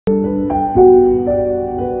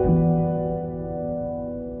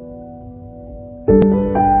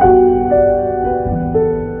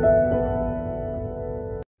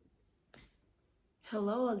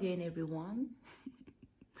everyone.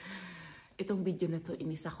 Itong video na to,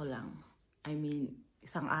 inisa ko lang. I mean,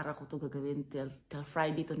 isang araw ko to gagawin till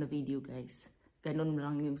Friday to na video, guys. Ganun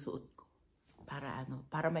lang yung suot ko.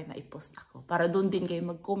 Para may maipost ako. Para doon din kayo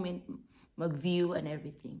mag-comment, mag-view, and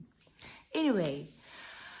everything. Anyway,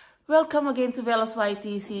 welcome again to Bella's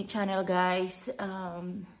YTC channel, guys.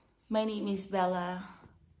 My name is Bella.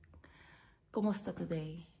 Kumusta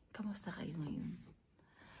today? Kamusta kayo ngayon?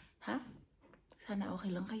 Ha? Sana okay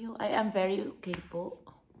lang kayo. I am very okay po.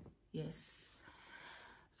 Yes.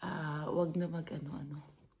 Wag na mag-ano-ano.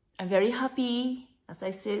 I'm very happy, as I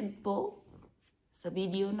said po sa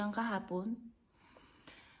video ng kahapon.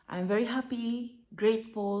 I'm very happy,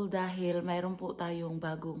 grateful dahil mayroon po tayong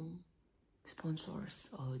bagong sponsors.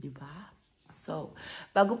 Oh, di ba? So,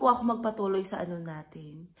 bago po ako magpatuloy sa ano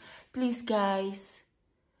natin, please guys,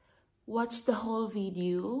 watch the whole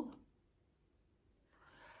video.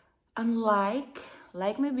 And like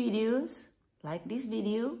my videos, like this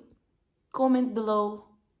video, comment below.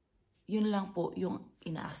 Yun lang po yung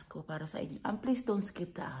ina-ask ko para sa inyo. And please don't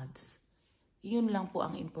skip the ads. Yun lang po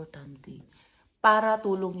ang importante. Para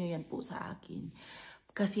tulong nyo yan po sa akin.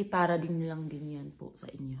 Kasi para din lang din yan po sa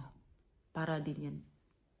inyo. Para din yan.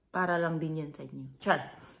 Para lang din yan sa inyo.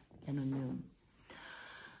 Char! Ganun yun.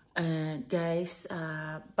 Guys,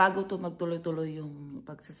 bago to magtuloy-tuloy yung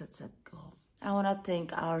pagsasatsat ko, I wanna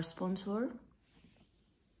thank our sponsor,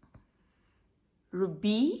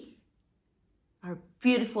 Ruby, our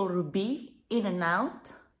beautiful Ruby, in and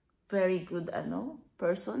out, very good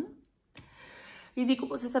person. Hindi ko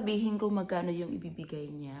po sasabihin kung magkano yung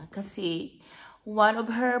ibibigay niya kasi one of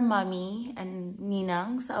her mommy and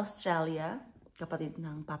ninang sa Australia, kapatid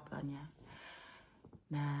ng papa niya,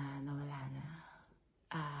 na nawala na.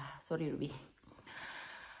 Sorry Ruby.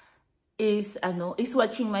 Is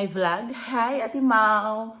watching my vlog. Hi, Ate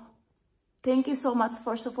Mau. Thank you so much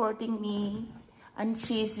for supporting me. And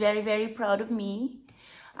she's very, very proud of me.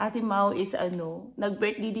 Ate Mau is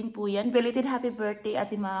nag-birthday din po yan. Belated happy birthday,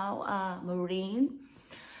 Ate Mau. Maureen.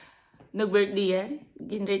 Nag-birthday yan.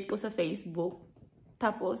 Ginrate ko sa Facebook.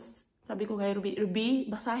 Tapos, sabi ko kay Ruby, Ruby,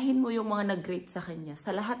 basahin mo yung mga nag-rate sa kanya.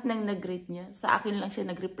 Sa lahat ng nag-rate niya, sa akin lang siya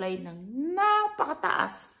nag-reply ng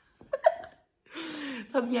napakataas.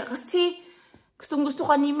 Sabi niya, kasi gustong-gusto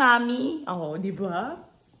ka ni Mami. Oh, di ba?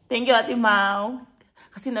 Thank you, Ate Mau.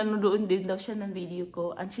 Kasi nanonood din daw siya ng video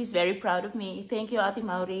ko. And she's very proud of me. Thank you, Ate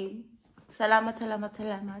Maureen. Salamat, salamat,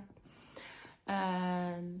 salamat.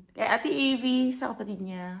 And kay Ate Evie, sa kapatid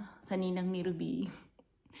niya, sa ninang ni Ruby.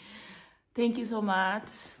 Thank you so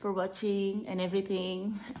much for watching and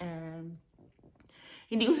everything.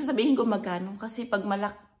 Hindi ko sasabihin kung magkano. Kasi pag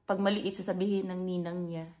maliit sasabihin ng ninang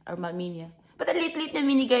niya or mami niya, ba't ang liit-liit na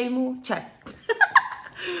minigay mo? Chat.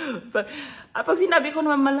 Pag sinabi ko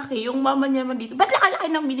naman malaki, yung mama niya man dito, ba't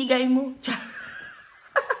laki-laki ng binigay mo? Chat.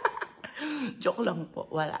 Joke lang po.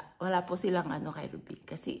 Wala po silang kay Ruby.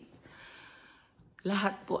 Kasi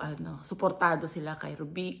lahat po suportado sila kay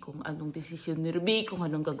Ruby. Kung anong desisyon ni Ruby, kung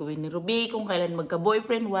anong gagawin ni Ruby, kung kailan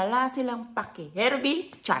magka-boyfriend, wala silang pake. Hey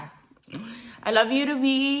Ruby? Char. I love you,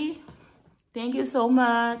 Ruby. Thank you so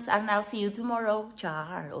much. And I'll see you tomorrow.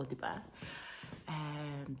 Char. O, diba?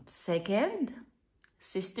 And second,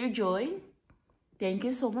 Sister Joy. Thank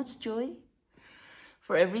you so much, Joy,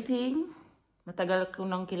 for everything. Matagal ko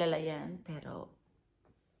nang kilala yan. Pero,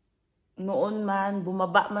 noon man,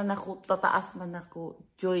 bumaba man ako, tataas man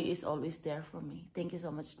ako, Joy is always there for me. Thank you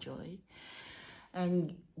so much, Joy.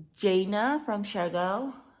 And Jaina from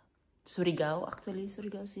Surigao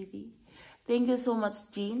City. Thank you so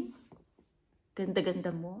much, Jean.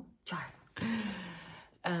 Ganda-ganda mo. Char.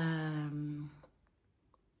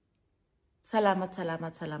 Salamat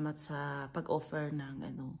sa pag-offer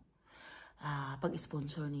ng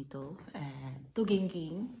pag-sponsor nito. And to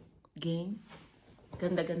Ging.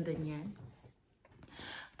 Ganda-ganda niyan.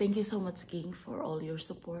 Thank you so much, King, for all your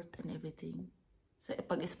support and everything. Sa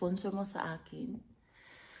pag-sponsor mo sa akin.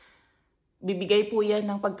 Bibigay po yan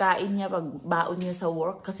ng pagkain niya, pagbaon niya sa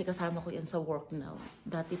work. Kasi kasama ko yan sa work now.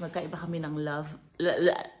 Dati magkaiba kami ng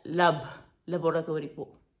lab laboratory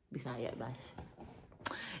po. Bisaya ba?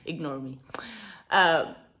 Ignore me.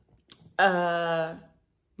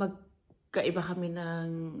 Magkaiba kami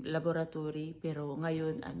ng laboratory. Pero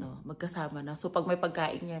ngayon, magkasama na. So, pag may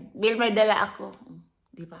pagkain yan, Bill, may dala ako.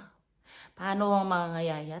 Di ba? Paano ang mga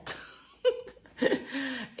ngayayat?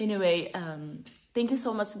 Anyway, thank you so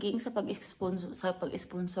much, Ging, sa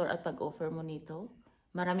pag-sponsor at pag-offer mo nito.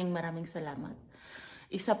 Maraming salamat.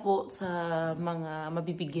 Isa po sa mga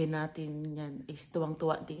mabibigyan natin yan is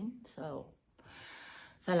tuwang-tuwa din. So,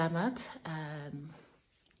 salamat.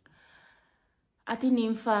 Ate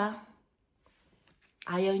Nympha,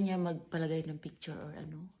 ayaw niya magpalagay ng picture or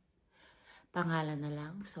ano. Pangalan na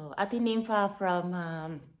lang. So, Ate Nympha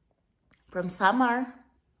from Samar,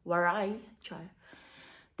 Waray. Char.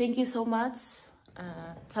 Thank you so much.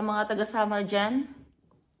 Sa mga taga-Samar dyan,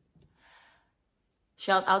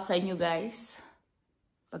 shout out sa inyo guys.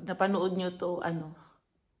 Pag napanood nyo to,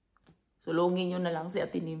 sulungin nyo na lang si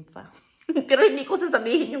Ate Nympha. Pero hindi ko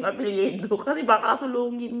sasabihin yung apelyido kasi baka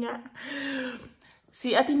sulungin nga.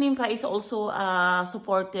 Si Ate Nympha is also a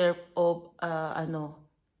supporter of,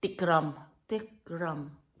 Tikram.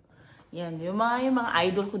 Tikram. Yan, yung mga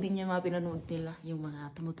idol ko din yung mga pinanood nila, yung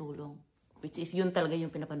mga tumutulong. Which is yun talaga yung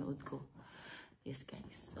pinapanood ko. Yes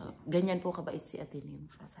guys. So, ganyan po kabait si Ate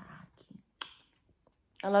Nympha sa akin.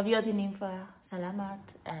 I love you, Ate Nympha. Salamat.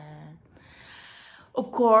 Of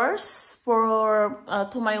course,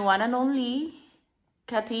 to my one and only,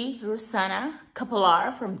 Kati Rusana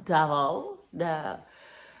Kapalar from Davao, the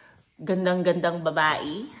gandang-gandang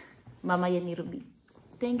babae, Mama yan ni Ruby.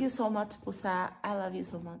 Thank you so much po I love you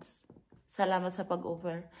so much. Salamat sa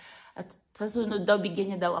pag-offer. At sa sunod daw,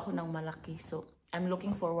 bigyan niya daw ako ng malaki. So, I'm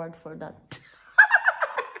looking forward for that.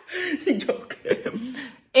 Joke.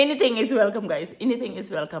 Anything is welcome, guys. Anything is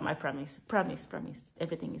welcome, I promise. Promise.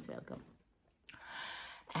 Everything is welcome.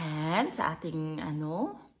 And sa ating,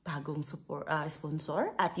 bagong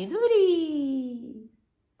sponsor, Ate Duri.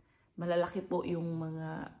 Malalaki po yung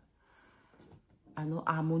mga,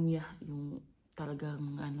 amo niya. Yung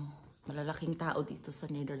talagang, malalaking tao dito sa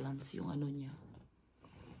Netherlands. Yung niya.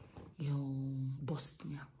 Yung boss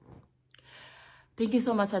niya. Thank you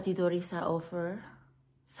so much, Ate Duri, sa offer.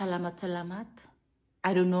 Salamat.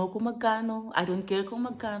 I don't know kung magkano. I don't care kung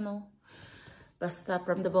magkano. Basta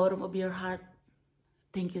from the bottom of your heart,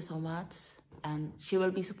 thank you so much. And she will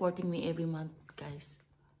be supporting me every month, guys.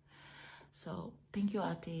 So, thank you,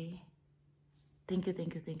 Ate. Thank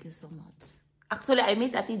you so much. Actually, I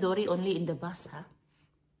met Ate Dori only in the bus, ha?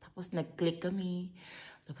 Tapos nag-click kami.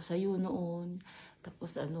 Tapos ayun noon.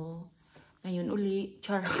 Tapos ngayon uli.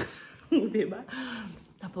 Char. Diba?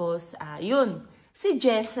 Tapos, yun. Si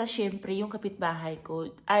Jessa, syempre, yung kapitbahay ko.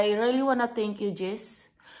 I really wanna thank you,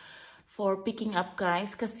 Jess, for picking up,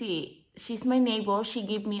 guys. Kasi, she's my neighbor. She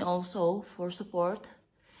gave me also for support.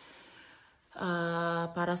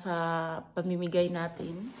 Para sa pamimigay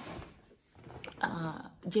natin.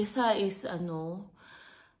 Jessa is,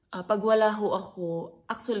 pag wala ho ako,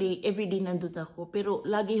 actually, everyday nandun ako. Pero,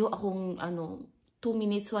 lagi ho akong, 2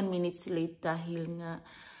 minutes, 1 minutes late dahil nga,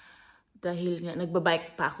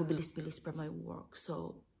 nagbabike pa ako bilis-bilis for my work.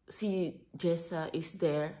 So, si Jessa is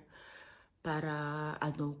there para,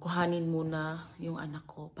 kuhanin muna yung anak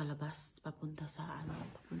ko palabas, papunta sa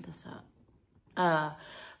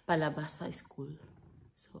palabas sa school.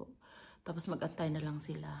 So, tapos mag-antay na lang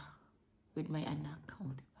sila with my anak.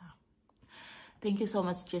 Diba? Thank you so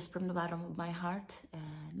much, Jess, from the bottom of my heart.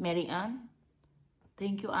 And Mary Ann,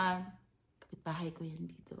 thank you, Ann. Kapitbahay ko yan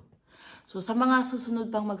dito. So, sa mga susunod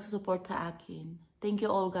pang magsusupport sa akin, thank you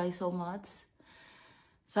all guys so much.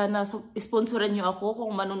 Sana sponsoran nyo ako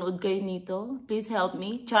kung manonood kayo nito. Please help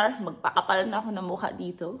me. Char, magpakapal na ako ng mukha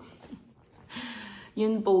dito.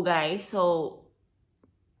 Yun po guys. So,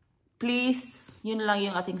 please, yun lang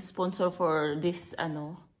yung ating sponsor for this,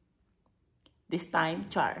 this time.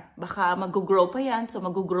 Char. Baka mag-grow pa yan. So,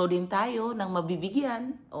 mag-grow din tayo ng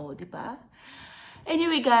mabibigyan. Oh, di ba?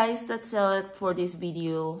 Anyway guys, that's it for this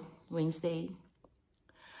video. Wednesday.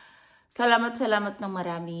 Salamat ng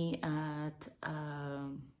marami at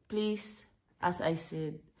please, as I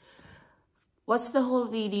said, watch the whole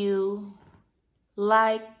video,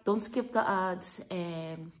 like, don't skip the ads,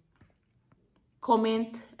 and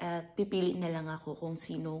comment at pipili na lang ako kung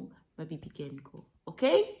sinong mabibigyan ko.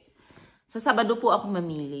 Okay? Sa Sabado po ako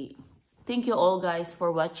mamili. Thank you all guys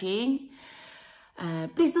for watching.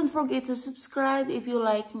 Please don't forget to subscribe if you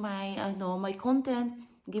like my content.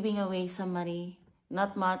 Giving away some money,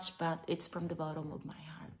 not much, but it's from the bottom of my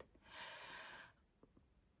heart.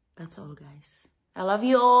 That's all, guys. I love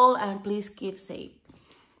you all, and please keep safe.